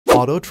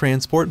Auto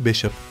Transport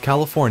Bishop,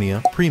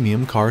 California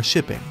Premium Car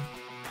Shipping.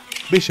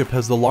 Bishop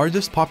has the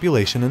largest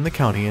population in the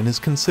county and is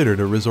considered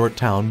a resort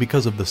town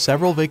because of the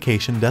several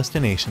vacation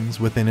destinations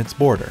within its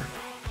border.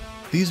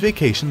 These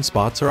vacation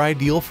spots are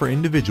ideal for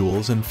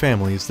individuals and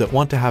families that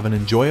want to have an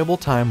enjoyable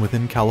time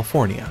within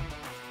California.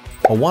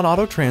 One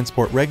Auto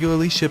Transport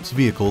regularly ships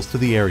vehicles to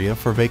the area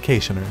for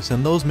vacationers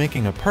and those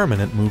making a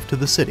permanent move to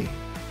the city.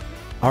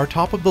 Our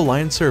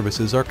top-of-the-line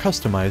services are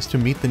customized to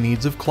meet the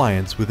needs of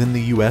clients within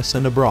the U.S.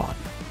 and abroad.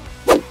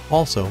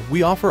 Also,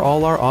 we offer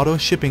all our auto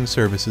shipping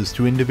services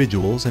to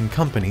individuals and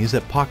companies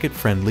at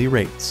pocket-friendly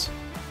rates.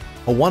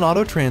 One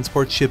Auto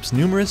Transport ships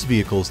numerous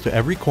vehicles to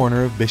every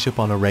corner of Bishop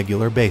on a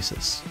regular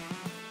basis.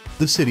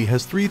 The city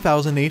has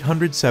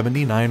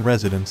 3,879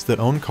 residents that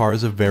own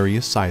cars of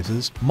various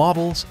sizes,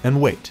 models,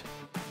 and weight.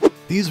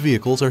 These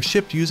vehicles are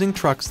shipped using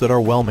trucks that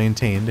are well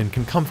maintained and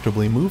can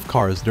comfortably move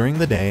cars during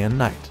the day and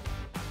night.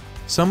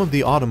 Some of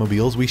the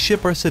automobiles we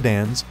ship are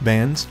sedans,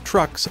 vans,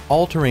 trucks,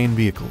 all-terrain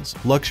vehicles,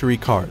 luxury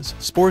cars,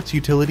 sports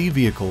utility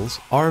vehicles,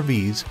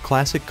 RVs,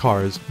 classic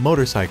cars,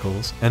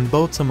 motorcycles, and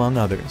boats, among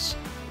others.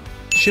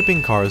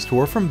 Shipping cars to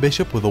or from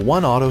Bishop with a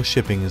One Auto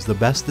Shipping is the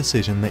best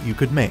decision that you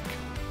could make.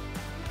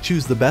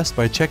 Choose the best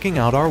by checking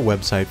out our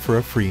website for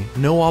a free,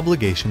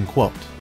 no-obligation quote.